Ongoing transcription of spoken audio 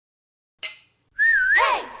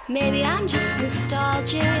Maybe I'm just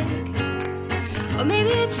nostalgic, or maybe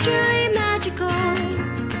it's truly magical.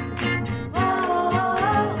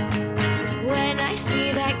 Whoa, when I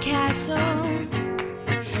see that castle,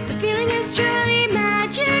 the feeling is truly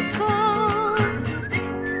magical.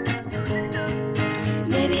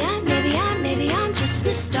 Maybe I'm just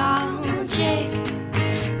nostalgic.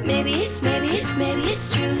 Maybe it's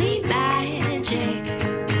truly magic.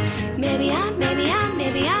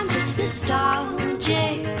 Maybe I'm just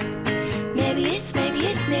nostalgic. Maybe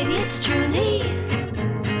it's truly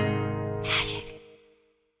magic.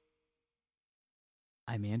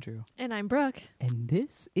 I'm Andrew. And I'm Brooke. And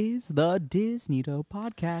this is the Disneyto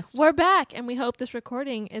podcast. We're back, and we hope this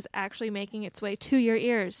recording is actually making its way to your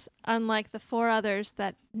ears, unlike the 4 others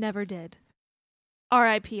that never did.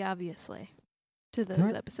 R.I.P., obviously, to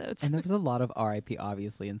those episodes. And there was a lot of R.I.P.,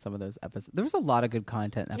 obviously, in some of those episodes. There was a lot of good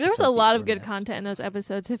content in There was episodes a lot that of were good missed. content in those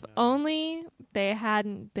episodes. If only they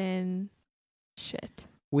hadn't been shit.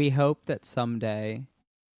 We hope that someday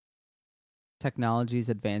technology is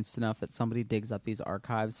advanced enough that somebody digs up these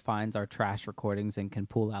archives, finds our trash recordings, and can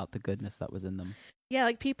pull out the goodness that was in them. Yeah,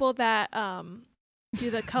 like people that do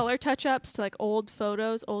the color touch-ups to like old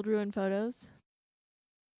ruined photos.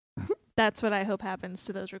 That's what I hope happens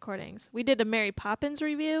to those recordings. We did a Mary Poppins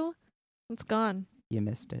review. It's gone. You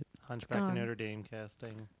missed it. Hunchback gone. of Notre Dame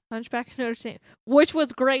casting. Hunchback of Notre Dame, which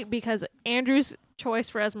was great because Andrew's choice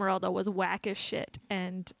for Esmeralda was whack as shit,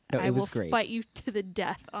 and No, I it will was great. fight you to the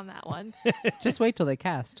death on that one. Just wait till they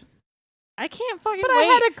cast. I can't fucking But wait. I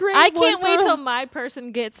had a great I one can't for wait a- till my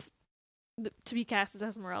person gets to be cast as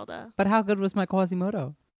Esmeralda. But how good was my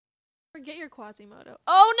Quasimodo? Forget your Quasimodo.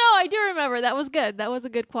 Oh no, I do remember. That was good. That was a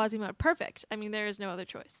good Quasimodo. Perfect. I mean, there is no other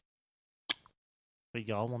choice. But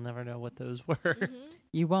y'all will never know what those were. Mhm.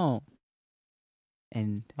 You won't.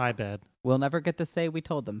 And My bad. we'll never get to say we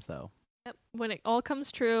told them so. Yep. When it all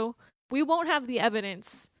comes true, we won't have the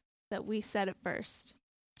evidence that we said it first.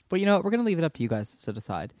 But you know what? We're going to leave it up to you guys to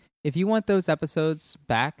decide. If you want those episodes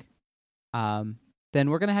back, then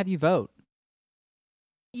we're going to have you vote.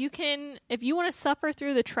 You can, if you want to suffer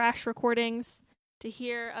through the trash recordings to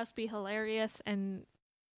hear us be hilarious and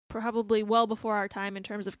probably well before our time in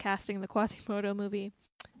terms of casting the Quasimodo movie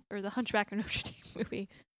or the Hunchback of Notre Dame movie,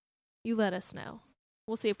 you let us know.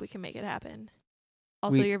 We'll see if we can make it happen.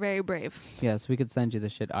 Also, you're very brave. Yes, we could send you the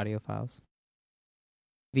shit audio files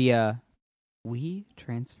via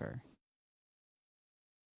WeTransfer.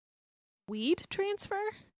 Weed transfer?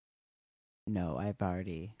 No, I've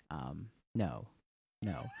already, no.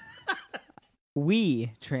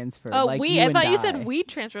 WeTransfer. Oh, like weed. you I and thought you I. said weed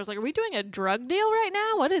transfer. I was like, are we doing a drug deal right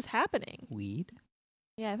now? What is happening? Weed?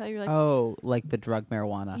 Yeah, I thought you were like, Oh, like the drug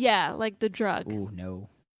marijuana. yeah, like the drug. Ooh, no.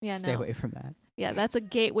 Yeah, Stay no. away from that. Yeah, that's a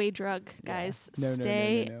gateway drug, guys. No,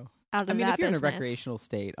 Stay no. out of I mean, that if you're business. in a recreational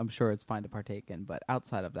state, I'm sure it's fine to partake in. But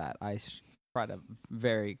outside of that, I try to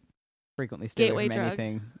very frequently stay away Gateway from drug.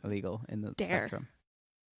 anything illegal in the Dare. spectrum.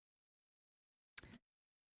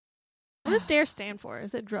 What does DARE stand for?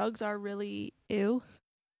 Is it drugs are really ew?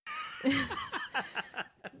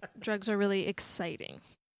 Drugs are really exciting.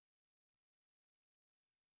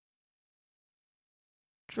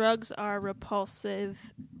 Drugs are repulsive.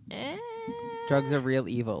 Drugs are real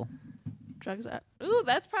evil. Drugs are... Ooh,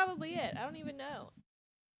 that's probably it. I don't even know.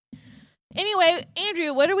 Anyway,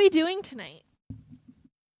 Andrew, what are we doing tonight?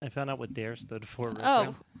 I found out what DARE stood for. real Oh,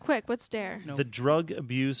 quick. quick, what's DARE? No. The Drug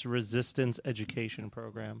Abuse Resistance Education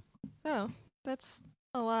Program. Oh, that's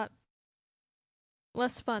a lot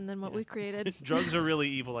less fun than what Yeah. we created. Drugs are really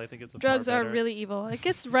evil. I think it's a Drugs far are better. really evil. It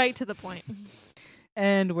gets right to the point.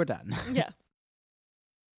 And we're done. Yeah.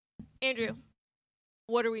 Andrew,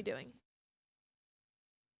 what are we doing?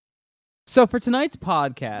 So for tonight's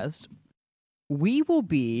podcast, we will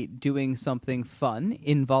be doing something fun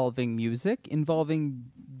involving music, involving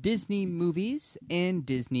Disney movies and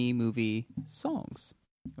Disney movie songs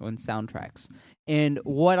and soundtracks. And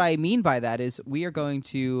what I mean by that is we are going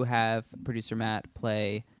to have producer Matt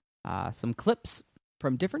play some clips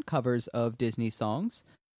from different covers of Disney songs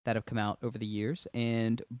that have come out over the years.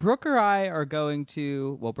 And Brooke or I are going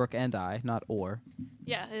to, well, Brooke and I, not or,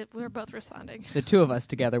 Yeah, we're both responding. the two of us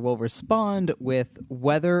together will respond with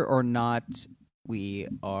whether or not we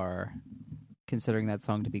are considering that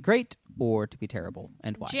song to be great or to be terrible,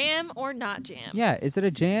 and why. Jam or not jam? Yeah, is it a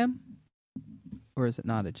jam or is it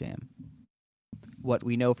not a jam? What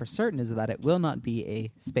we know for certain is that it will not be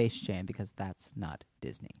a Space Jam because that's not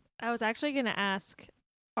Disney. I was actually going to ask,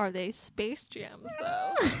 are they Space Jams,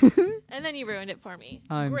 though? And then you ruined it for me.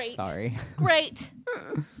 I'm Great. sorry. Great.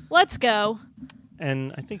 Let's go.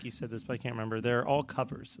 And I think you said this, but I can't remember. They're all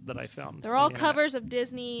covers that I found. They're on all the internet. covers of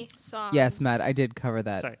Disney songs. Yes, Matt, I did cover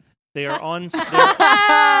that. Sorry. They are on...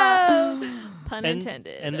 Pun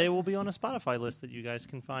intended. And they will be on a Spotify list that you guys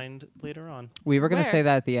can find later on. We were going to Where? say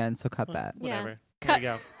that at the end, so cut that. Yeah. Whatever. Cut. There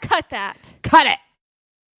you go. Cut that. Cut it!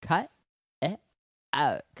 Cut it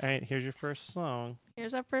out. All right, here's your first song.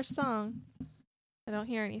 Here's our first song. I don't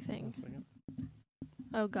hear anything. 1 second.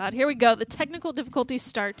 Oh, God. Here we go. The technical difficulties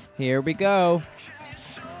start. Here we go.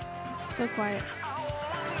 So quiet.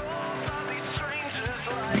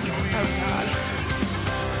 Oh, God.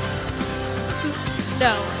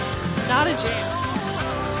 No. Not a jam.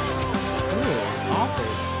 Ooh,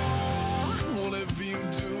 awful.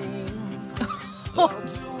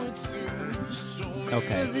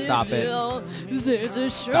 Okay, stop it.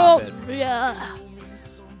 Stop it. Yeah.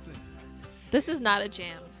 This is not a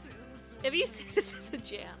jam. If you say this is a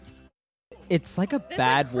jam. It's like a That's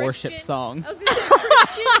bad a worship Christian- song. I was going to say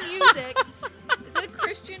Christian music. Is it a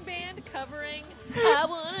Christian band covering I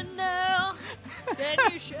Wanna Know That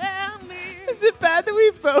You Shall Me? Is it bad that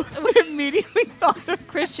we both immediately thought of...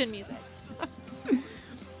 Christian music.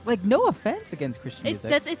 Like, no offense against Christian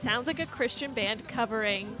music. It sounds like a Christian band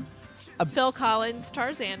covering A- Phil Collins'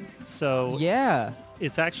 Tarzan. So Yeah.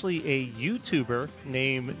 it's actually a YouTuber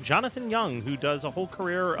named Jonathan Young who does a whole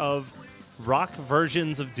career of rock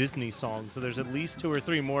versions of Disney songs. So there's at least 2 or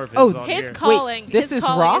 3 more of his Oh, on His here. calling, this his is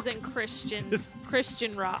calling rock? isn't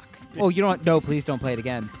Christian rock. Oh, you don't... No, please don't play it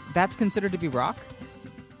again. That's considered to be rock?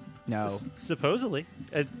 No. Supposedly.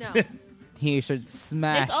 No. He should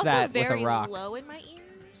smash It's also that with very a rock. low in my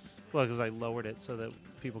ears. Well, because I lowered it so that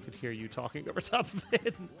people could hear you talking over top of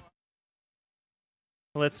it.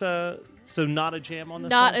 Let's so not a jam on this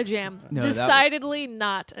Not one? a jam. No, that- Decidedly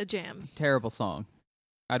not a jam. Terrible song.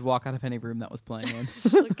 I'd walk out of any room that was playing in.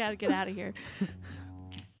 Just like, gotta get out of here.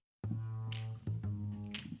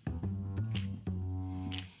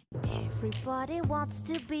 Everybody wants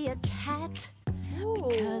to be a cat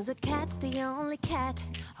because a cat's the only cat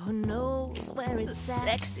who knows where This it's is at.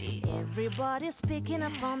 sexy. Everybody's picking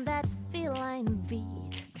up on that feline beat.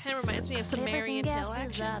 Kind of reminds me of some Everything Marion Hill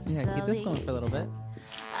else is action. Yeah, keep this going for a little bit.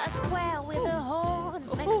 A square with a horn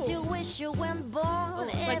makes you wish you weren't born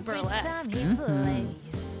It's like every burlesque. time he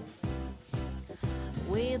plays.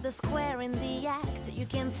 With a square in the act, you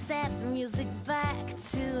can set music back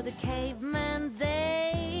to the caveman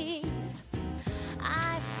days.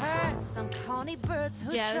 I've heard some corny birds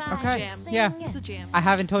who Yeah, this is try a Okay, to jam. sing yeah. It's a jam. I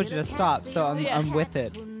haven't told Still you a to stop, cat's so the only I'm with cat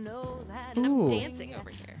it. who knows how And to Ooh. I'm sing. dancing over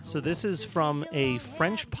here. So this is from a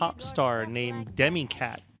French pop star named Demi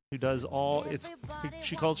Cat, who does all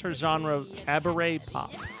she calls her genre cabaret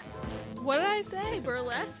pop. What did I say?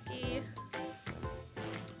 Burlesque.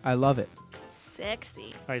 I love it.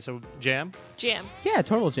 Sexy. All right, so jam. Jam. Yeah,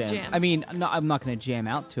 total jam. Jam. I mean, no, I'm not going to jam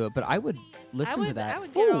out to it, but I would listen to that. I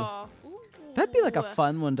would get Ooh. all. Ooh. That'd be like a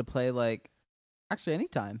fun one to play, like, actually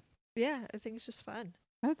anytime. Yeah, I think it's just fun.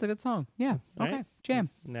 That's a good song. Yeah. All Okay. right. Jam.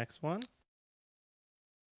 Next one.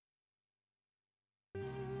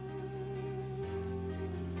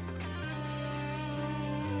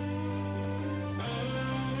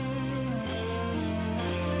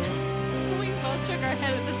 We both shook our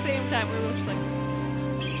head at the same time. We were just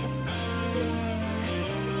like,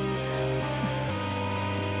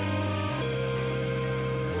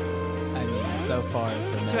 I mean, so far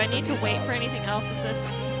it's a no do I for need to me, wait though. for anything else? Is this?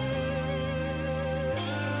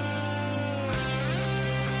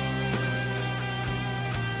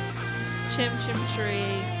 Chim Chim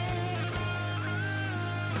Tree.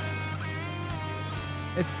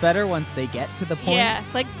 It's better once they get to the point. Yeah,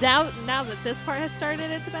 like now that this part has started,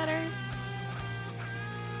 it's better.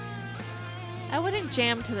 I wouldn't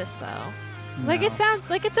jam to this though. Like No. it sounds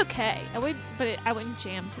like it's okay. I would, but I wouldn't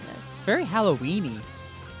jam to It's this. very Halloween-y,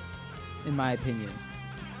 in my opinion.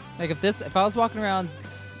 Like if I was walking around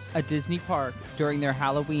a Disney park during their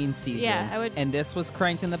Halloween season, Yeah, I would- and this was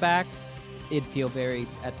cranked in the back, it'd feel very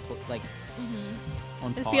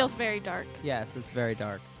on It par. feels very dark. Yes, it's very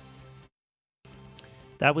dark.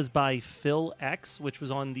 That was by Phil X, which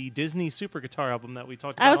was on the Disney Super Guitar album that we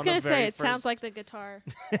talked about. I was on the gonna say very it sounds first- like the guitar.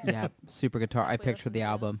 Yeah, super guitar. I Probably pictured the listen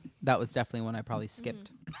to. album. That was definitely one I probably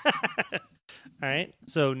skipped. Mm-hmm. All right,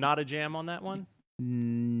 so not a jam on that one.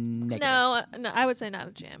 Negative. No, I would say not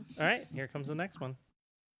a jam. All right, here comes the next one.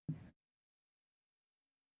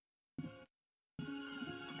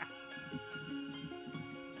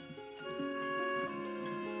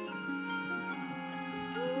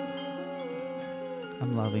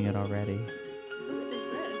 I'm loving it already. What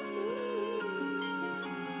is this?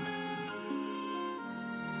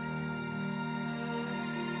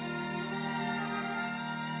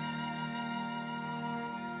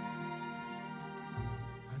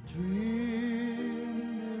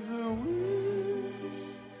 Dream is a wish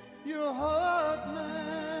your heart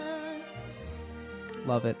makes.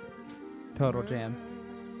 Love it. Total jam.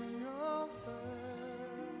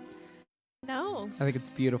 No, I think it's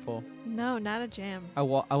beautiful. no, not a jam. I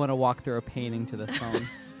want to walk through a painting to this song.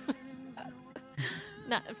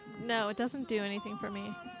 No, it doesn't do anything for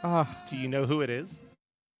me. Oh, Do you know who it is?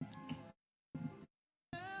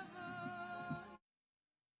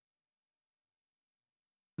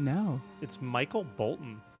 no. It's Michael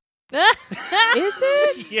Bolton. Is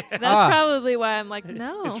it? Yeah. That's Ah. probably why I'm like,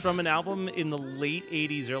 no. It's from an album in the late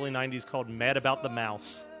 80s, early 90s called Mad About the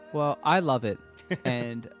Mouse. Well, I love it.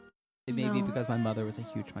 And it may be No. because my mother was a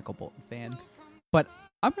huge Michael Bolton fan. But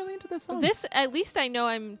I'm really into this song. This, at least I know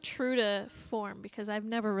I'm true to form because I've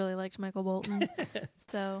never really liked Michael Bolton.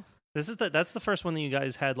 So, That's the first one that you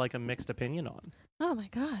guys had like a mixed opinion on. oh my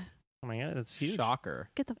God. Oh my god, that's huge. Shocker.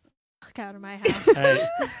 Get the fuck out of my house. All right.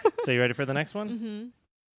 So you ready for the next one? Mm-hmm.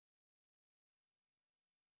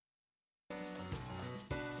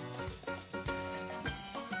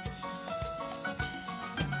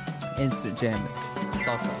 Instant jam. It's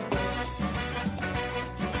salsa.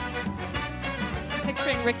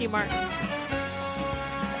 Picturing Ricky Martin.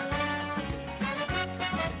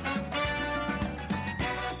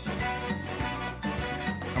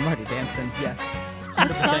 I'm already dancing. Yes.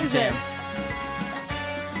 What song is this?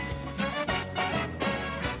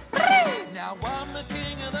 Now I'm the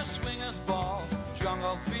king of the swingers ball,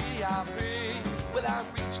 jungle VIP. Will I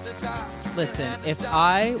reach the top? Listen, if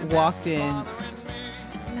I walked in,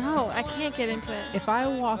 No, I can't get into it. if I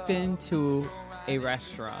walked into a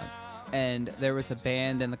restaurant and there was a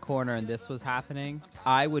band in the corner and this was happening,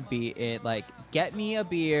 I would be it. Like, get me a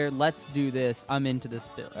beer. Let's do this. I'm into this.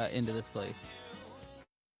 Into this place.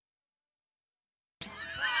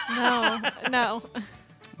 No.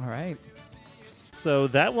 All right. So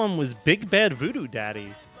that one was Big Bad Voodoo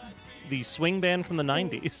Daddy, the swing band from the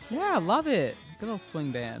 90s. Yeah, love it. Good old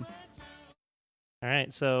swing band. All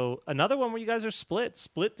right, so another one where you guys are split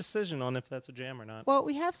decision on if that's a jam or not. Well,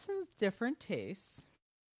 we have some different tastes.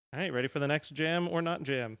 All right, ready for the next jam or not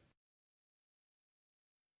jam?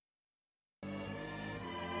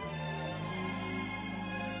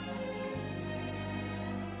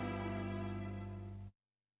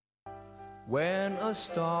 When a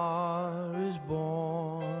star is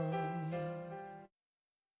born,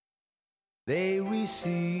 they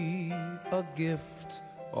receive a gift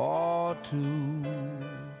or two.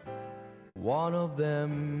 One of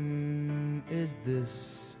them is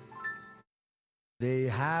this: they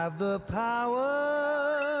have the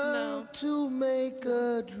power to make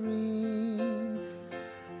a dream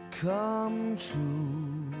come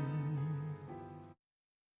true.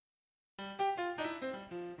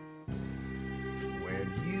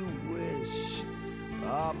 When you wish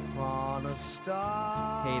upon a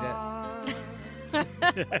star. Hate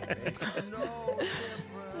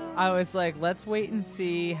I was like, let's wait and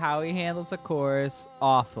see how he handles the chorus.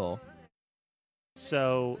 Awful.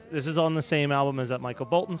 So this is on the same album as that Michael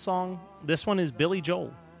Bolton song. This one is Billy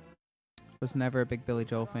Joel. Was never a big Billy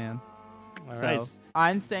Joel fan. All So right,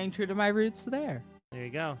 I'm staying true to my roots there. there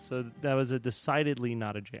you go. So that was a decidedly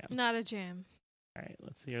not a jam. Not a jam. All right,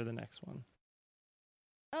 let's hear the next one.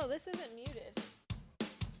 Oh, this isn't muted.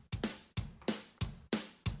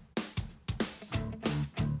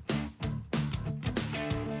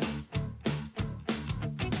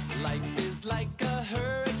 Life is like a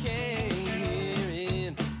hurricane here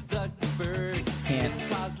in Duckburg. Can't. It's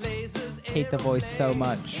 'cause lasers Hate the voice so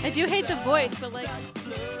much. I do hate the voice, but like,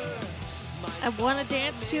 I want to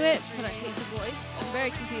dance to it, but I hate the voice. I'm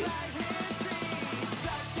very confused.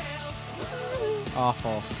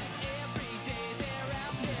 Awful.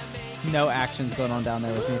 No actions going on down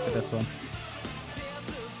there with me for this one.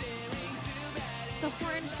 The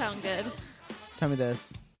horns sound good. Tell me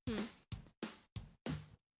this. Hmm.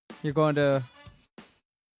 You're going to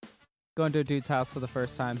a dude's house for the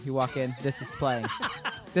first time. You walk in. This is playing.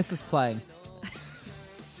 This is playing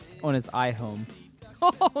on his iHome.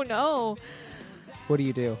 Oh no! What do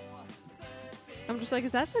you do? I'm just like,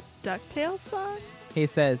 is that the DuckTales song? He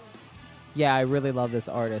says, "Yeah, I really love this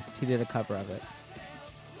artist. He did a cover of it."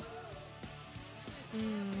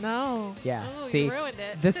 No. Yeah. Oh, See, you ruined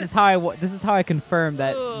it. this is how I confirm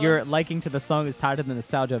that Ugh. your liking to the song is tied to the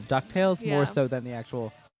nostalgia of DuckTales Yeah. more so than the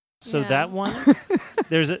actual. So Yeah. that one,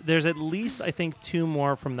 there's at least I think two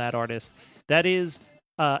more from that artist. That is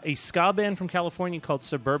a ska band from California called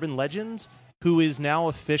Suburban Legends, who is now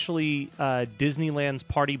officially Disneyland's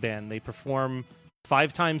party band. They perform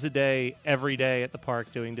 5 times a day, every day at the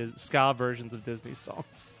park, doing ska versions of Disney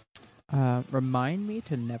songs. Remind me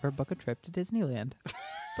to never book a trip to Disneyland.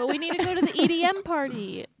 But we need to go to the EDM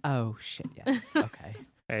party. Oh shit! Yes. Okay.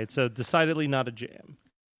 All right, so decidedly not a jam.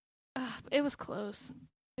 It was close.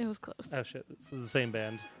 It was close. Oh shit, this is the same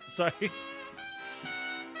band. Sorry. You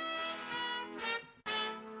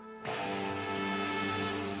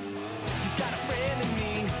got a friend in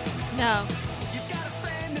me. No. You got a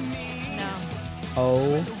friend in me. No.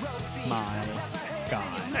 Oh my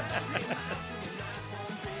god.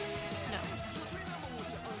 No.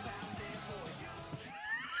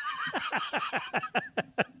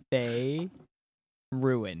 They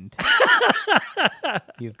ruined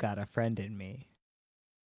You've Got a Friend in Me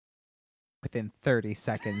within 30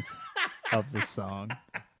 seconds of the song.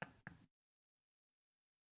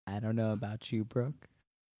 I don't know about you, Brooke,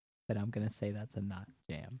 but I'm going to say that's a not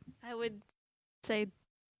jam. I would say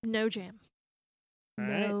no jam. All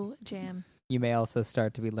right. No jam. You may also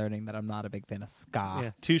start to be learning that I'm not a big fan of ska.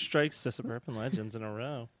 Yeah, 2 strikes to Suburban Legends in a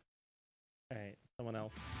row. All right, someone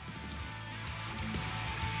else.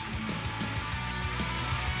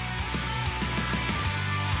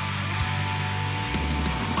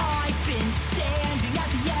 I've been standing at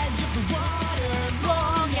the edge of the water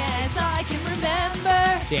long as I can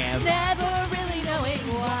remember. Jam. Never really knowing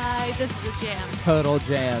why this is a jam. Total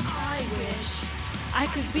jam. I wish I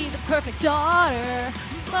could be the perfect daughter,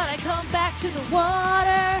 but I come back to the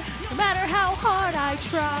water no matter how hard I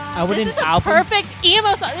try. I would This an is a album- perfect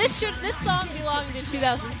emo song. This song belonged in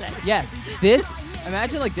 2006. Yes, this,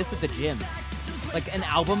 imagine like this at the gym. Like an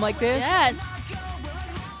album like this. Yes.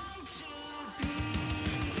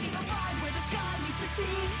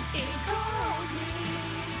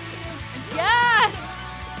 Yes.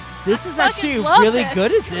 This is I fucking actually love really this.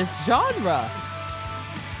 good at this genre.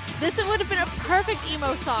 This would have been a perfect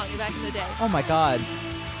emo song back in the day. Oh my god.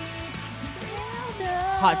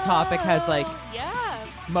 Hot Topic has, like, Yeah.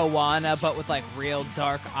 Moana, but with like real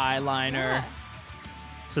dark eyeliner. Yeah.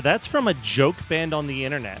 So that's from a joke band on the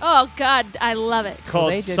internet Oh God, I love it.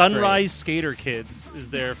 called they did Sunrise Skater Kids is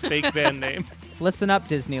their fake band name. Listen up,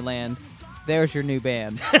 Disneyland. There's your new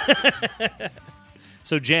band.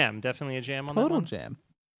 So jam, definitely a jam on that Total one. jam.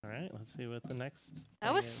 All right, let's see what the next That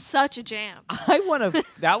thing was is. such a jam. I want to.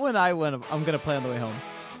 That one I want to. I'm gonna play on the way home.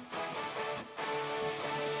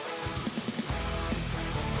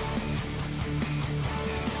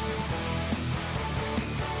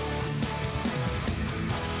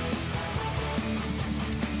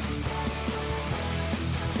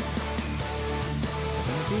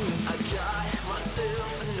 I got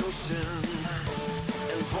myself a notion,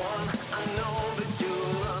 and one I know that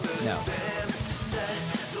you'll understand. To set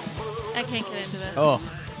the world I can't get into this.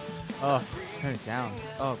 Oh, turn it down.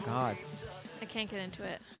 Oh God. I can't get into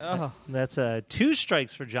it. Oh, That's 2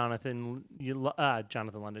 strikes for Jonathan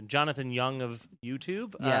London. Jonathan Young of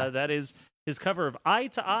YouTube. Yeah. That is his cover of Eye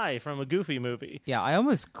to Eye from a Goofy movie. yeah. I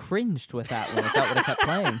almost cringed with that one. If that would have kept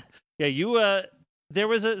playing. Yeah, you there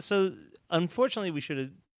was so unfortunately we should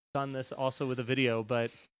have done this also with a video,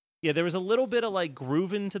 but yeah, there was a little bit of like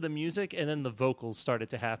grooving to the music and then the vocals started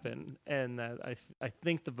to happen, and I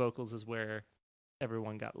think the vocals is where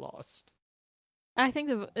everyone got lost. I think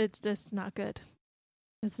it's just not good.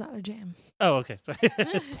 It's not a jam. Oh, okay. Sorry.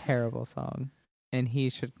 Terrible song, and he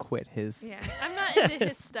should quit his. Yeah, I'm not into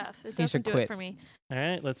his stuff. It He should doesn't do quit. it for me. All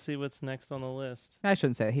right, let's see what's next on the list. I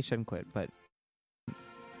shouldn't say it. He shouldn't quit, but.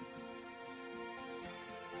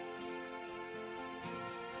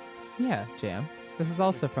 Yeah, jam. This is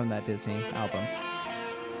also from that Disney album.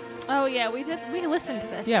 Oh yeah, we listened to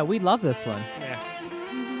this. Yeah, we love this one. Yeah.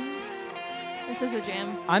 This is a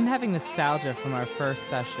jam. I'm having nostalgia from our first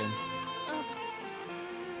session. Oh,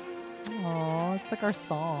 Oh, it's like our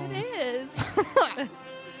song. it is.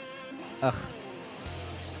 Ugh.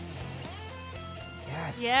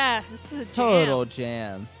 Yes. Yeah, this is a jam. Total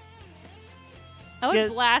jam. I would Yeah.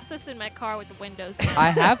 blast this in my car with the windows down.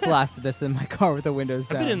 I have blasted this in my car with the windows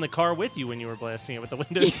I've down. been in the car with you when you were blasting it with the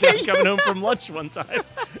windows down coming home from lunch one time.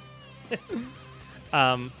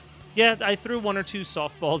 Yeah, I threw 1 or 2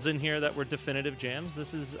 softballs in here that were definitive jams.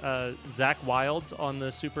 This is Zach Wilde on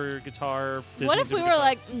the super guitar. Disney What if super we were guitar.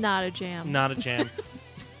 like, not a jam? Not a jam.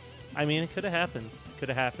 I mean, it could have happened. Could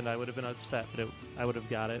have happened. I would have been upset, but I would have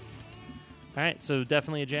got it. All right, so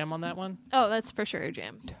definitely a jam on that one. Oh, that's for sure a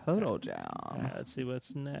jam. Total All jam. right, let's see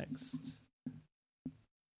what's next.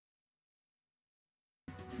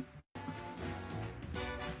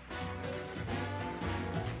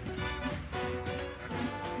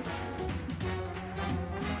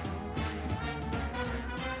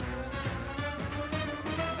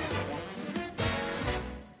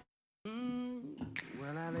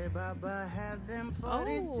 Well, Ali Baba had them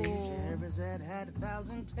 40 thieves. Oh. Scheherazade had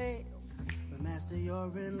 1,000 tales. But Master,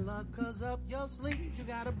 you're in luck, 'cause up your sleeves you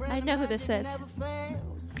got a brand I know who of this magic is. never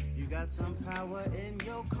fails. You got some power in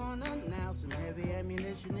your corner now, some heavy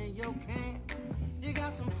ammunition in your camp. You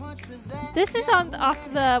got some punch pizzazz. This is on off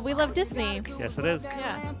the We Love Disney. Yes, it is.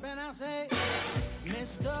 Yeah.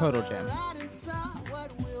 Total jam.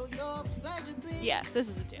 Yeah, this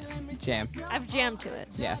is a jam. Jam. I've jammed to it.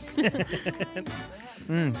 Yeah.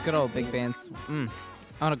 Good old big bands. I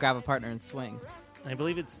want to grab a partner and swing. I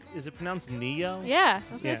believe is it pronounced Neo? Yeah,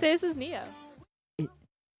 I was gonna Yeah. say this is Neo. Is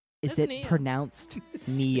It's it Neo. pronounced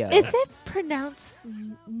Neo? Is it pronounced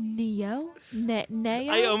Neo?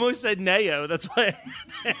 Neo? I almost said Neo. That's why.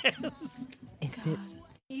 I asked. Is it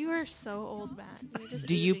You are so old, Matt. You're just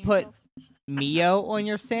Do you aging put- yourself. Mio on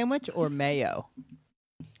your sandwich or mayo?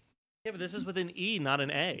 Yeah, but this is with an E, not an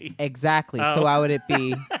A. Exactly. Oh. So why would it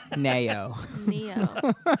be Neo?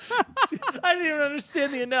 Neo? I didn't even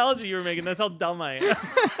understand the analogy you were making. That's how dumb I am.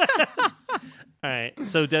 All right.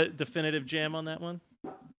 So definitive jam on that one.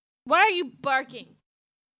 Why are you barking?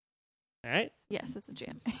 All right. Yes, it's a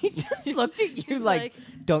jam. He just looked at you He's like,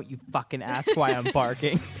 don't you fucking ask why I'm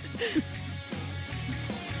barking.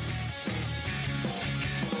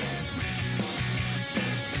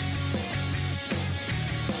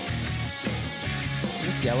 Is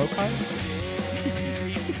this yellow card? There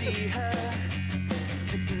you see her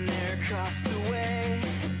sitting there across the way.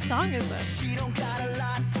 What song is this? She don't got a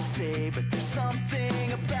lot to say, but there's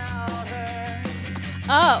something about her.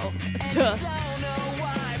 Oh, duh. Don't know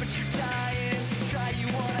why, but you're dying to try. You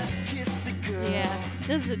wanna kiss the girl. Yeah,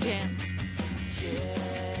 this is a jam.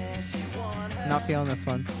 Yes, you want her. Not feeling this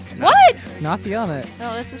one. What? Not feeling it.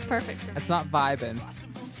 Oh, this is perfect for me. It's not vibing.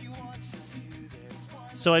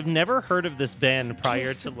 So I've never heard of this band prior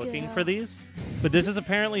Kiss to the looking girl. for these, but this is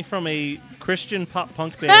apparently from a Christian pop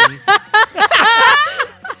punk band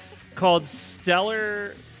called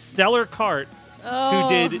Stellar Cart, Oh. who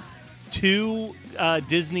did 2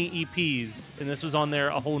 Disney EPs, and this was on their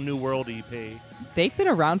A Whole New World EP. They've been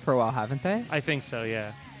around for a while, haven't they? I think so,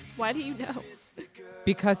 yeah. Why do you know?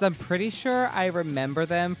 Because I'm pretty sure I remember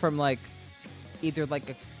them from like either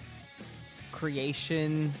like a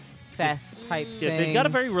Creation Fest type Yeah, thing. they've got a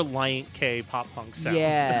very Reliant K pop punk sound.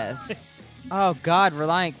 Yes. Oh God,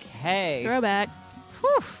 Reliant K. Throwback.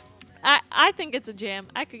 Whew. I think it's a jam.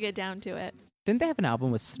 I could get down to it. Didn't they have an album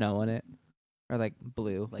with snow in it, or like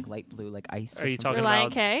blue, like light blue, like ice? Are you something? talking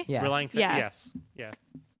Reliant about K? Yeah. Reliant K? Yeah. Yes. Yeah.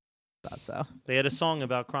 Thought so. They had a song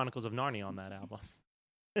about Chronicles of Narnia on that album.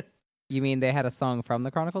 You mean they had a song from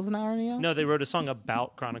the Chronicles of Narnia? No, they wrote a song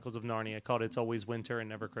about Chronicles of Narnia called It's Always Winter and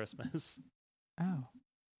Never Christmas. Oh.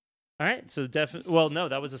 All right, so definitely. Well, no,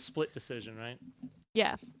 that was a split decision, right?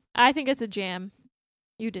 Yeah. I think it's a jam.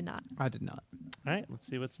 You did not. I did not. All right, let's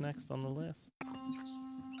see what's next on the list.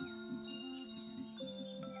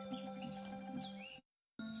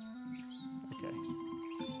 Okay.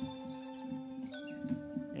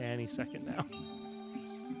 Any second now.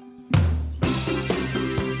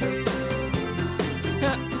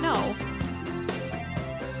 No.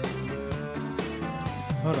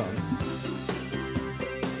 Hold on.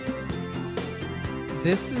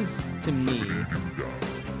 This is, to me,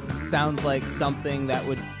 sounds like something that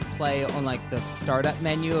would play on like the startup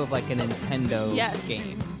menu of like a Nintendo Yes.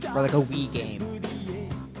 game or like a Wii game.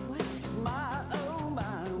 What?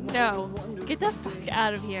 No. Get the fuck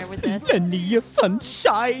out of here with this. Nia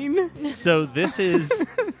Sunshine. So this is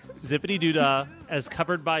Zippity Doodah as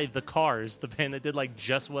covered by The Cars, the band that did like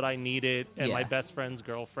Just What I Needed and Yeah. My Best Friend's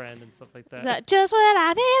Girlfriend and stuff like that. Is that just what I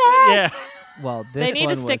needed? Yeah. Well, this They need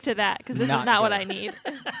to one stick was to that because this is not not what good. I need.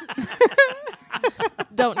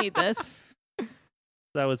 Don't need this.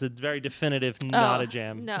 That was a very definitive not Oh, a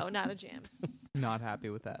jam. No, not a jam. Not happy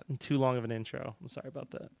with that. Too long of an intro. I'm sorry about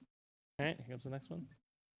that. All right, here comes the next one.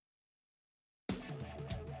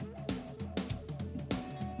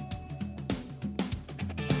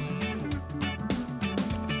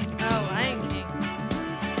 Oh, Lion King.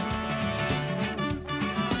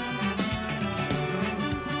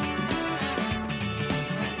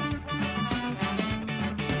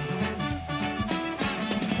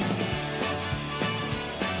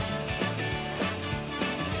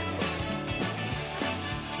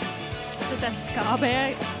 Is it that ska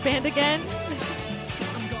band again?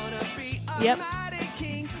 Yep.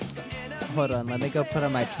 Hold on, let me go put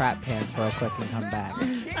on my trap pants real quick and come back.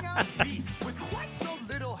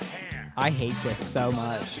 I hate this so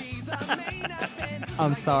much.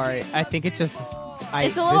 I'm sorry. I think it just.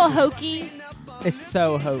 It's a little this is- hokey. It's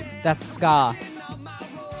so That's ska.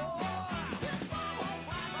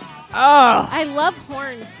 Oh! I love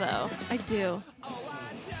horns, though. I do.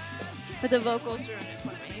 But the vocals ruin it for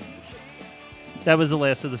me. That was the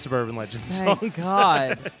last of the Suburban Legends Thank songs.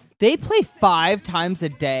 God. They play 5 times a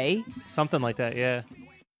day? Something like that, yeah.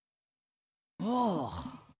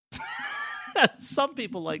 Oh. Some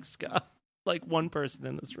people like ska. Like one person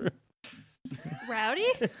in this room. Rowdy?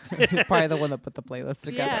 Probably the one that put the playlist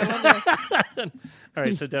together. Yeah, I wonder. All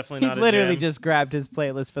right, so definitely He not a literally jam. just grabbed his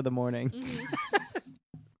playlist for the morning. Mhm.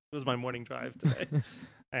 It was my morning drive today. All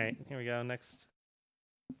right, here we go. Next.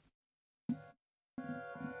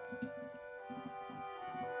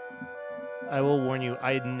 I will warn you,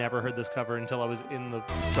 I had never heard this cover until I was in the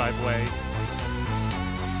driveway.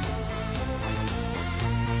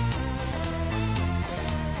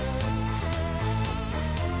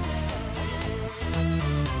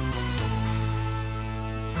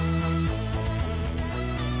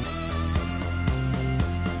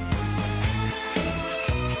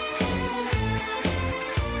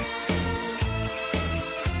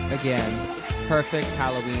 Again, perfect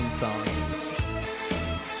Halloween song.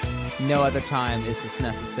 No other time is this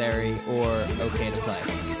necessary or okay to play.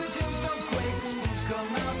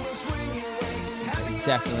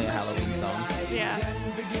 Definitely a Halloween song. Yeah.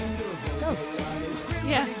 Ghost.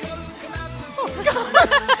 Yeah.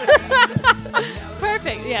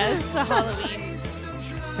 Perfect. Yeah, it's a Halloween.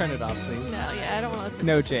 Turn it off, please. No, yeah, I don't want to listen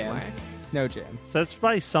No to this jam. anymore. No jam. So that's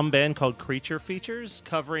by some band called Creature Features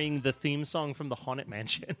covering the theme song from the Haunted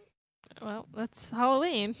Mansion. Well, that's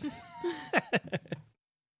Halloween. All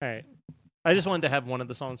right. I just wanted to have one of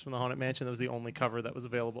the songs from the Haunted Mansion. That was the only cover that was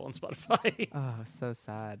available on Spotify. Oh, so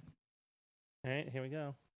sad. All right, here we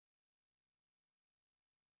go.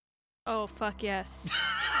 Oh, fuck yes.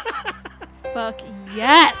 Fuck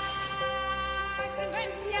yes.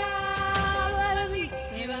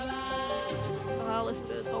 Oh, I'll listen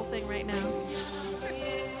to this whole thing right now.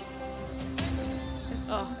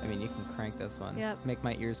 Oh, I mean, you can crank this one. Yep. Make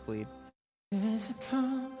my ears bleed. yes.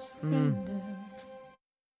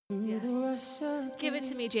 Give it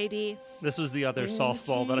to me, JD. This was the other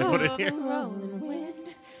softball that I put in here. Rolling wind.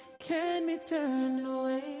 Can be turned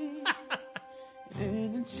away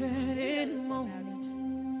in a chatting moment,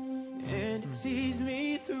 and it sees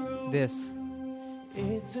me through. This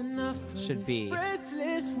It's enough for should this be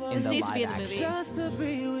restless in one This the needs to live be in the action. movie. just to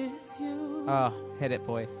be with you. Oh, hit it,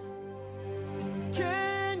 boy.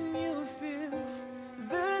 Can you feel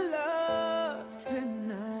the love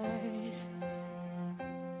tonight?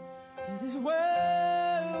 It is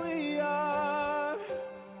where we are.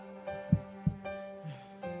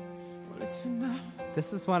 Well, it's enough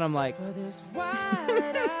This is when I'm like, for this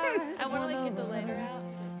wide-eyed I want to get the letter out.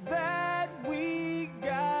 that we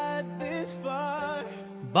got this far.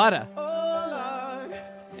 butter. Oh Lord,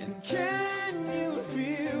 and can you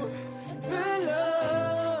feel the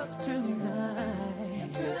love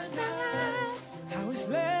tonight? How it's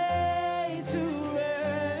laid to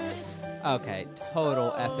rest. Okay,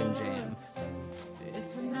 total effing jam.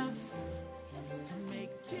 It's enough to make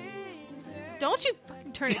kings and Don't you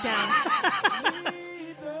fucking turn it down.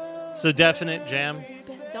 So definite jam.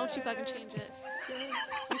 Don't you fucking change it.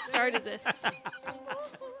 You started this.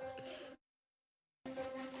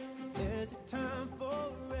 there's a time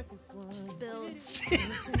for everyone. Just builds.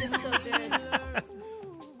 It's so good.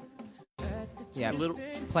 Yeah,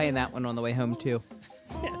 playing that one on the way home too.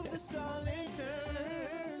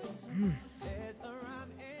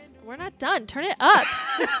 We're not done. Turn it up.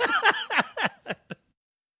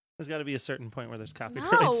 There's got to be a certain point where there's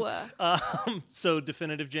copyrights. No. So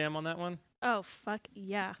definitive jam on that one. Oh, fuck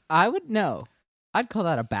yeah. I would know. I'd call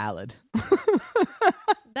that a ballad.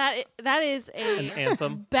 That is An a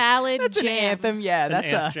anthem. ballad That's jam. an anthem. Yeah, An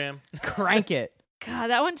that's anth a jam. crank it. God,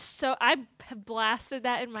 that one's so. I have blasted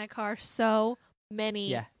that in my car so many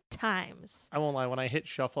Yeah. times. I won't lie. When I hit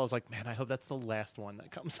shuffle, I was like, man, I hope that's the last one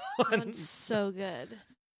that comes That on. one's so good.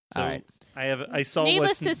 So All right. I saw Needless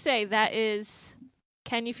what's to say, that is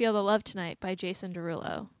 "Can You Feel the Love Tonight" by Jason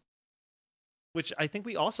Derulo. which I think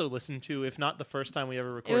we also listened to, if not the first time we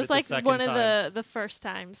ever recorded. It was like the second one time, of the first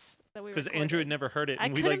times that we because recorded. Andrew had never heard it, I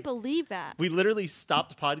and we couldn't like believe that. we literally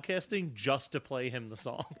stopped podcasting just to play him the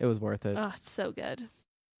song. It was worth it. Oh, it's so good.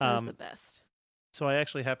 That was the Um, best. So I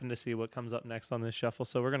actually happened to see what comes up next on this shuffle.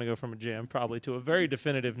 So we're gonna go from a jam probably to a very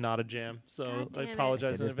definitive not a jam. So God I damn it.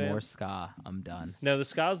 apologize If in it is more advance. ska, I'm done. No, the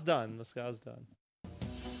ska's done. The ska's done.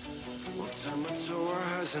 Amateur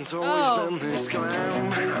hasn't always Oh. been this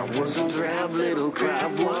glam. I was a drab little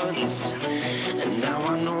crab once, and now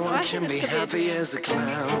I know I can be happy as a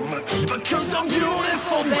clown. Because I'm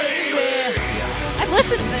beautiful, baby. I've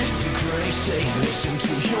listened to this. Listen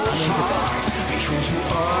to your heart, be who you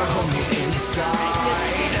are on the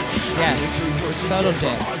inside. Yeah, total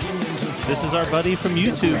jam. This is our buddy from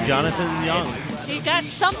YouTube, Jonathan Young. You got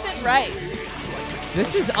something right.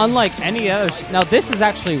 This is unlike any other. Now this is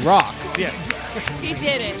actually rock. Yeah. He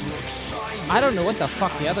did it. I don't know what the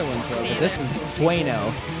fuck the other ones were, but this is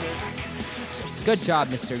bueno. Good job,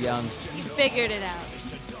 Mr. Young. He figured it out.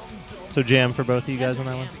 So jam for both of you guys on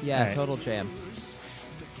that one? Yeah, All right. total jam.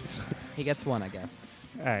 He gets one, I guess.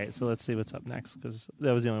 All right, so let's see what's up next, because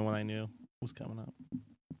that was the only one I knew was coming up.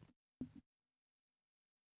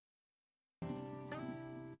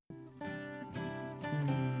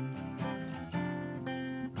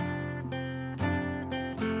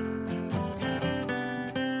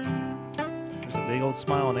 There's a big old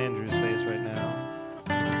smile on Andrew's face right now.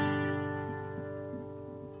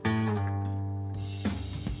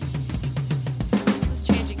 This is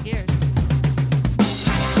changing gears.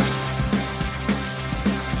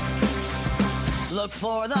 Look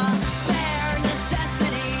for the bare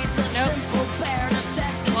necessities, the Nope. simple bare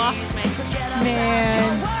necessities. Lost me. Forget about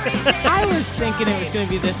Man. your worries and I was thinking it was going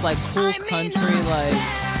to be this like cool I mean country the like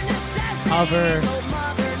bare necessities, cover. oh,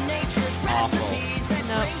 Mother Nature's Awful. recipes that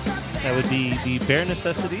Nope. brings the That would be the Bare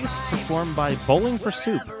Necessities performed by Bowling for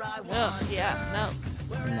Soup. Oh, yeah. No.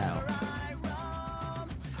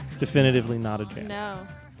 Definitively not a jam. No.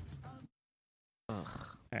 All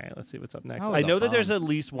right, let's see what's up next. That was I a know that bum. there's at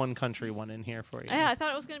least one country one in here for you. Yeah, I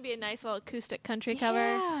thought it was going to be a nice little acoustic country cover.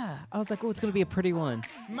 Yeah. I was like, oh, it's going to be a pretty one.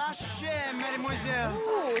 Ma chère mademoiselle,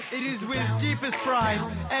 it is with deepest pride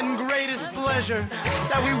and greatest pleasure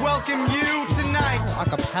that we welcome you tonight.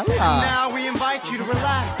 Acapella. Now we invite you to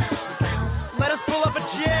relax. Let us pull up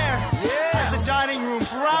a chair as the dining room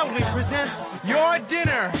proudly presents your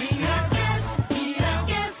dinner.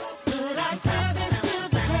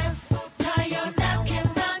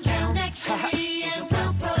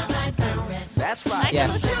 That's right. I can Yeah.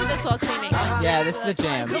 listen to this while cleaning. Yeah, this is a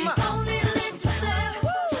jam.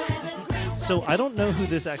 So I don't know who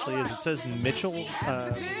this actually is. It says Mitchell. Mitchell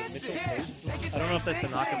Post. I don't know if that's an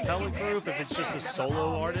a cappella group, if it's just a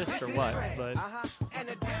solo artist or what. But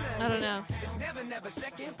I don't know.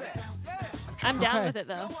 I'm down Okay. with it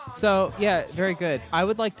though. So yeah, very good. I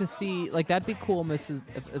would like to see like that'd be cool, Mrs.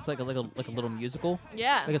 If it's like a little musical,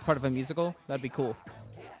 Yeah. like it's part of a musical. That'd be cool.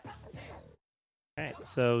 all right,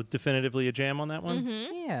 so definitively a jam on that one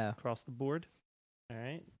Mm-hmm. Yeah. across the board. All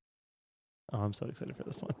right. Oh, I'm so excited for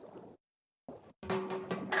this one.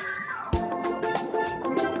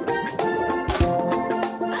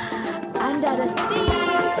 Under the sea.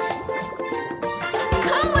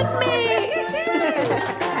 Come with me.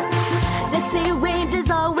 The seaweed is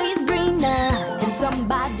always greener in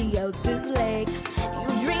somebody else's lake.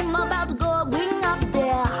 You dream about going up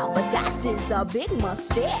there, but that is a big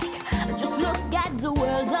mistake. Just look at the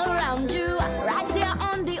world around you, right here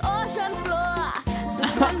on the ocean floor.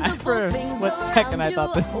 Such wonderful For a things split around second, I you.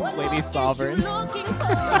 thought this was What Lady more is you Sovereign. looking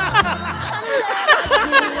for?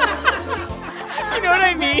 You know what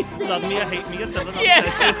I mean? Love me or hate me, it's something Yeah.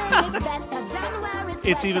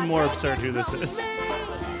 It's even more absurd who this is.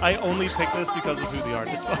 I only picked this because of who the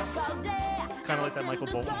artist was. Kind of like that Michael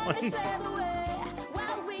Bolton one.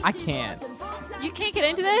 I can't. You can't get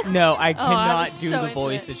into this? No, I I cannot was do so the into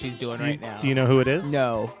voice it. that she's doing right now. Do you know who it is?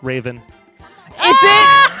 No. Raven. Is it?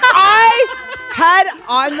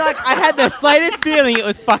 I had the slightest feeling it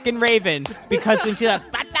was fucking Raven because when she like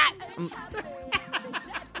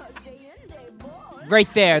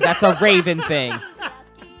right there, that's a Raven thing.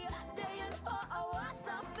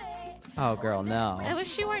 Oh, girl, no. I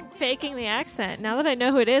wish you weren't faking the accent. Now that I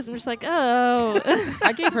know who it is, I'm just like, oh.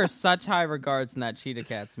 I gave her such high regards in that Cheetah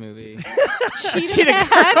Cats movie. Cheetah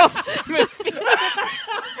Cats.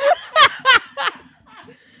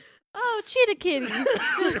 Oh, cheetah kitties.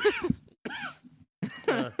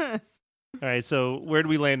 All right, so where did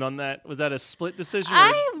we land on that? Was that a split decision? Or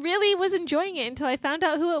I really was enjoying it until I found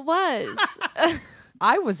out who it was.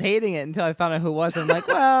 I was hating it until I found out who it was. I'm like,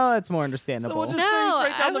 well, it's more so understandable. we'll just No, say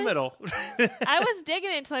right I down the was- middle. I was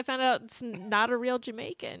digging it until I found out it's not a real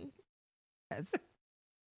Jamaican.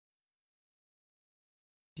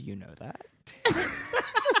 Do you know that?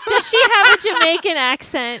 Does she have a Jamaican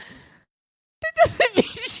accent? Doesn't mean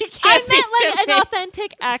she I can't be meant like an Jamaican.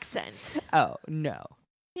 authentic accent. Oh, no.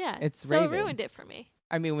 Yeah, It's so Raven. it ruined it for me.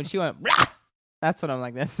 I mean, when she went, "Blah!" That's when I'm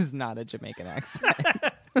like, this is not a Jamaican accent.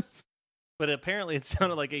 But apparently it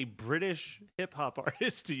sounded like a British hip-hop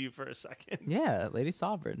artist to you for a second. Yeah, Lady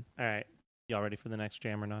Sovereign. All right. Y'all ready for the next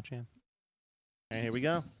jam or not jam? All right, here we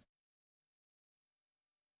go.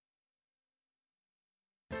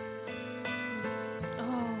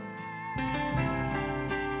 Oh.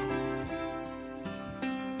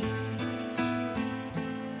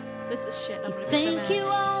 This is shit. I'm gonna be so Think mad. you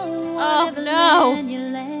own Oh, whatever no. land you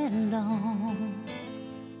land on.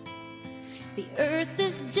 The Earth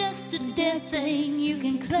is just a dead thing you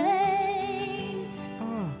can claim.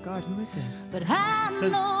 Oh God, who is this? But I It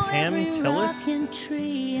says know Pam every Tillis. rock and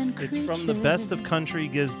tree and It's creature from The Best of Country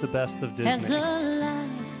Gives the Best of has Disney. a life,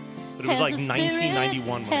 But it was has like a spirit, 1991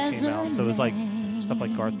 when it has came a out, so it was like name. stuff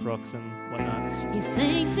like Garth Brooks and whatnot. You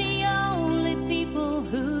think the only people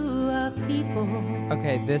who are people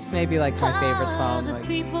Okay, this may be like my favorite are song the like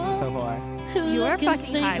people so far. who You are look and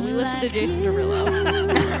fucking think high. We listened to like Jason you.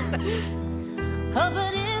 Derulo. Oh,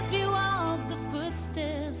 but if you walk the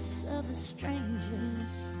footsteps of a stranger,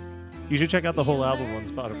 You should check out the whole album on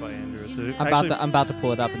Spotify, Andrew. It's a, I'm about to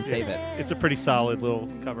pull it up and save it. It's a pretty solid little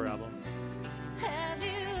cover album. have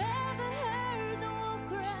you ever heard the wolf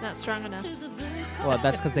cry She's not strong enough. to the blue Well,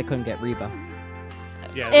 that's because they couldn't get Reba.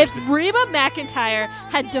 Yeah, If there's Reba McEntire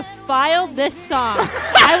had defiled this song,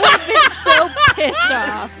 I would have been so pissed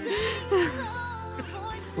off.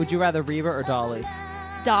 Would you rather Reba or Dolly?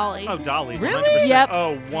 Dolly. oh, Dolly. Really? 100%. Yep.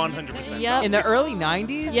 Oh, 100%. Yep. Dolly. In the early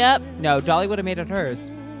 90s? Yep. No, Dolly would have made it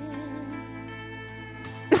hers.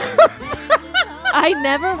 I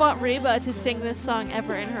never want Reba to sing this song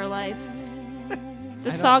ever in her life. The I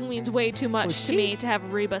song don't- means way too much Was to she- me to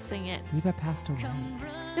have Reba sing it. Reba passed away.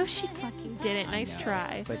 No, she fucking didn't. Nice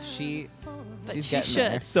try. But she's But she getting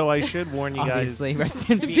should. there. So I should warn you guys. Obviously, rest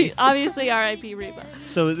in peace. Obviously, R.I.P. Reba.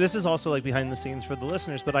 So this is also like behind the scenes for the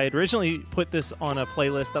listeners, but I had originally put this on a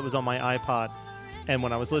playlist that was on my iPod, and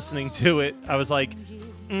when I was listening to it, I was like,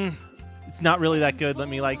 it's not really that good. Let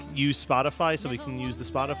me like use Spotify so we can use the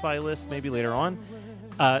Spotify list maybe later on.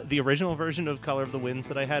 The original version of Color of the Winds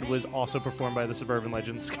that I had was also performed by the Suburban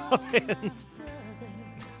Legends ska band.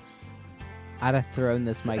 I'd have thrown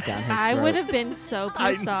this mic down his I throat. would have been so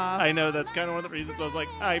pissed off. I know that's kind of one of the reasons I was like,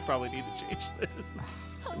 I probably need to change this.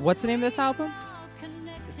 What's the name of this album?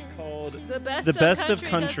 It's called The best, The Best of of Country.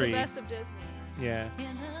 Country does the best of Disney. Yeah.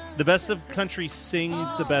 The Best of Country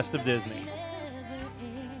sings The Best of Disney.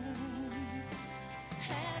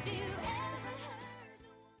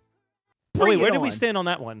 Oh, Bring wait, it where did we on. stand on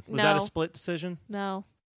that one? Was that a No. split decision? No.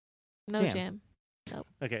 No Jam. jam.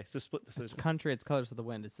 Okay, so split It's decision. country, it's Colors of the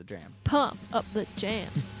Wind, it's the jam. Pump up the jam.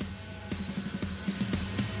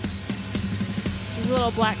 A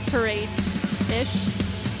little black parade-ish.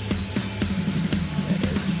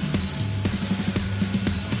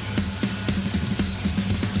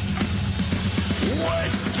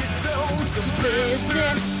 Let's get down to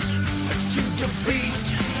business. To defeat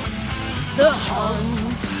The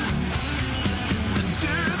Huns.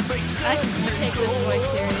 I can take this voice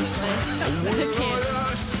seriously. I can't.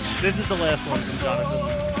 This is the last one from Jonathan.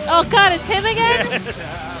 Oh god, it's him again?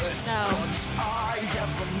 No.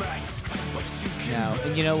 No,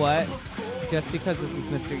 and you know what? Just because this is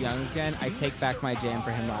Mr. Young again, I take back my jam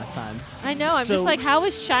for him last time. I know, I'm just So- like, how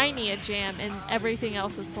is Shiny a jam and everything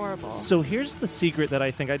else is horrible? So here's the secret that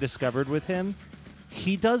I think I discovered with him.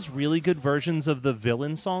 He does really good versions of the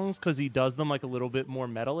villain songs because he does them like a little bit more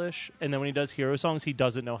metalish, and then when he does hero songs, he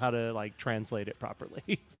doesn't know how to like translate it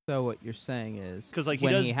properly. So what you're saying is, 'Cause, like, he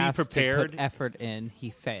when does he be has prepared- to put effort in, he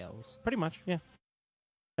fails. Pretty much, yeah.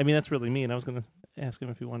 I mean, that's really mean. I was going to ask him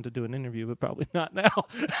if he wanted to do an interview, but probably not now.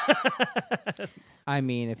 I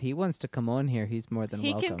mean, if he wants to come on here, he's more than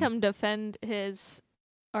He welcome. can come defend his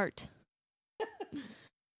art.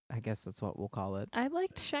 I guess that's what we'll call it. I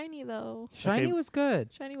liked Shiny though. Shiny Okay. was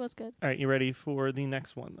good. Shiny was good. All right, you ready for the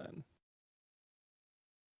next one then?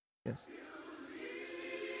 Yes.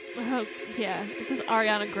 Oh yeah, this is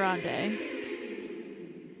Ariana Grande.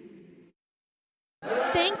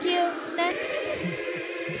 Thank you. Next.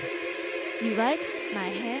 You like my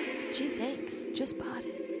hair? Gee, thanks. Just bought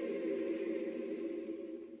it.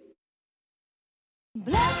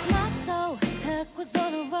 Bless my soul, Herc was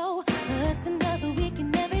on a roll. Plus another week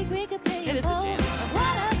and every Greek could play It is a jam.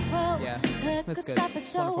 What a pro. Yeah, Herc that's could good. stop a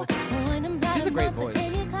show. Wonderful. Point him by She's a the great muscle, voice.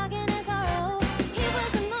 and you're talking SRO. He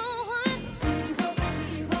was a no one, zero.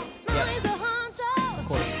 Now Yep. he's a honcho. Of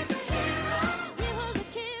course. He was a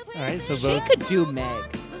kid with All right, so She both. could do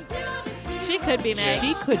Meg. She could be Meg.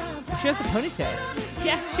 She could. She has a ponytail.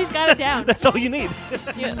 Yeah, she's got it down. That's all you need.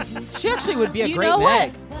 Yeah. She actually would be a You great know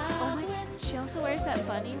Meg. what? Oh my god, she also wears that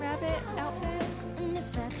bunny rabbit outfit.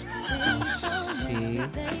 She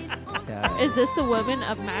does. Is this the woman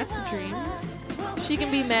of Matt's dreams? She can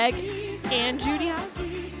be Meg and Judy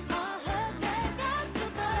Hopkins.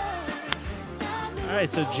 All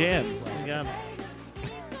right, so Jam. We got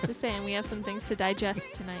Just saying, we have some things to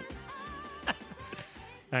digest tonight. All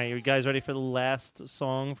right, you guys ready for the last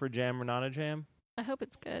song for Jam or Not a Jam? I hope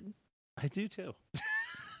it's good. I do too.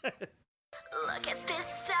 Look at this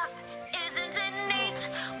stuff, isn't it neat?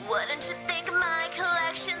 Wouldn't you think my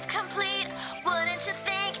collection's complete? Wouldn't you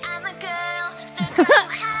think I'm the girl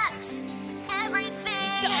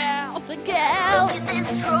girl. Look at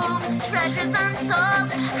this trove, treasures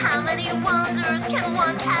untold. How many wonders can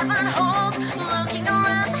one cavern hold? Looking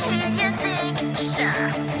around here, you think,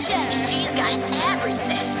 sure, she's got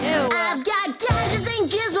everything. Ew. I've got gadgets and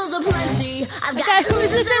gizmos aplenty. I've got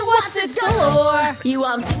who's and what's it's galore. You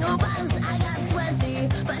want thingamabobbs? I got 20,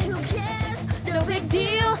 but who cares? No big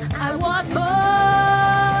deal. I want more.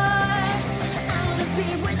 I wanna be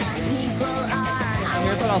where the people are.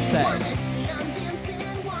 Here's what I'll say.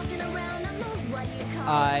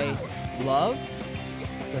 I love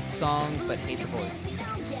the song, but hate the voice.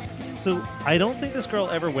 So I don't think this girl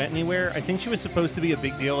ever went anywhere. I think she was supposed to be a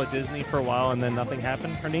big deal at Disney for a while, and then nothing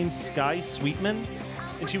happened. Her name's Sky Sweetman,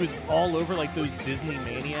 and she was all over like those Disney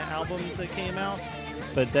Mania albums that came out,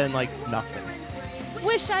 but then like nothing.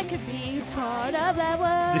 Wish I could be part of that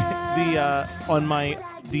world. On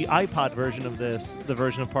the iPod version of this, the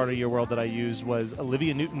version of Part of Your World that I used was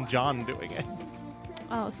Olivia Newton-John doing it.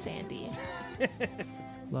 Oh, Sandy.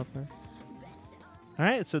 Love her. All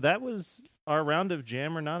right, so that was our round of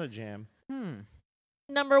jam or not a jam.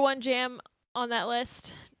 Number one jam on that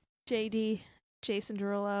list, JD, Jason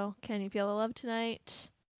Derulo, Can You Feel the Love Tonight?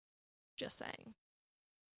 Just saying.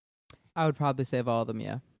 I would probably say of all of them,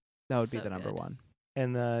 yeah. That would be So the number good. one.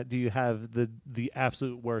 And do you have the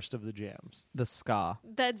absolute worst of the jams? The ska.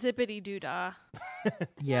 That zippity doo-dah.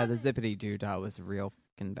 Yeah, the zippity doo-dah was real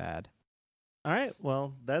fucking bad. All right,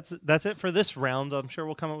 well, that's it for this round. I'm sure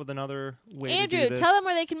we'll come up with another way Andrew, to do this. tell them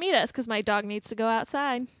where they can meet us, because my dog needs to go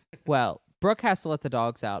outside. Well, Brooke has to let the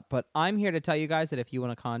dogs out, but I'm here to tell you guys that if you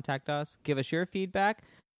want to contact us, give us your feedback,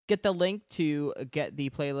 get the link to get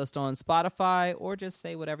the playlist on Spotify, or just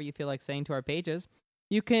say whatever you feel like saying to our pages.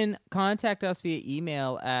 You can contact us via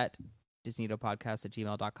email at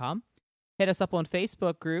disneytopodcast@gmail.com. Hit us up on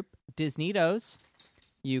Facebook group, Disneytos.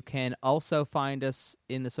 You can also find us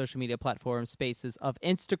in the social media platform spaces of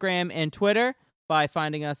Instagram and Twitter by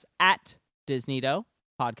finding us at Disneyto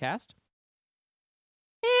Podcast.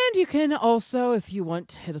 And you can also, if you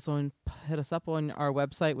want, hit us up on our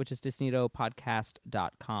website, which is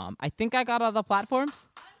disneytopodcast.com. I think I got all the platforms.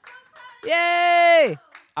 Yay!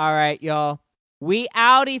 All right, y'all. We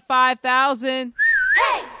outie 5,000.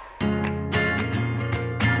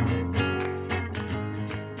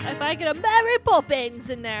 If I get a Mary Poppins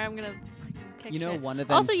in there, I'm going to kick You know, shit. one of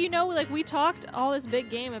them. Also, like, we talked all this big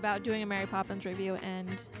game about doing a Mary Poppins review, and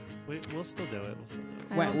We'll still do it.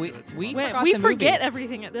 I Wait, don't- we forgot we the movie. forget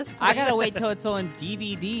everything at this point. I gotta wait till it's on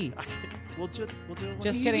DVD. We'll do it.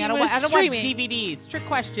 Just You kidding. mean I don't when watch it's streaming. DVDs. Trick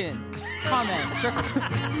question. Comment. Trick.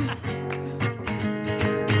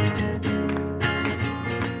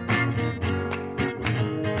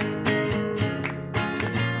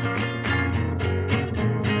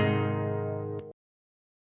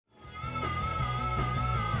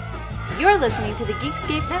 You're listening to the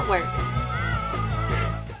Geekscape Network.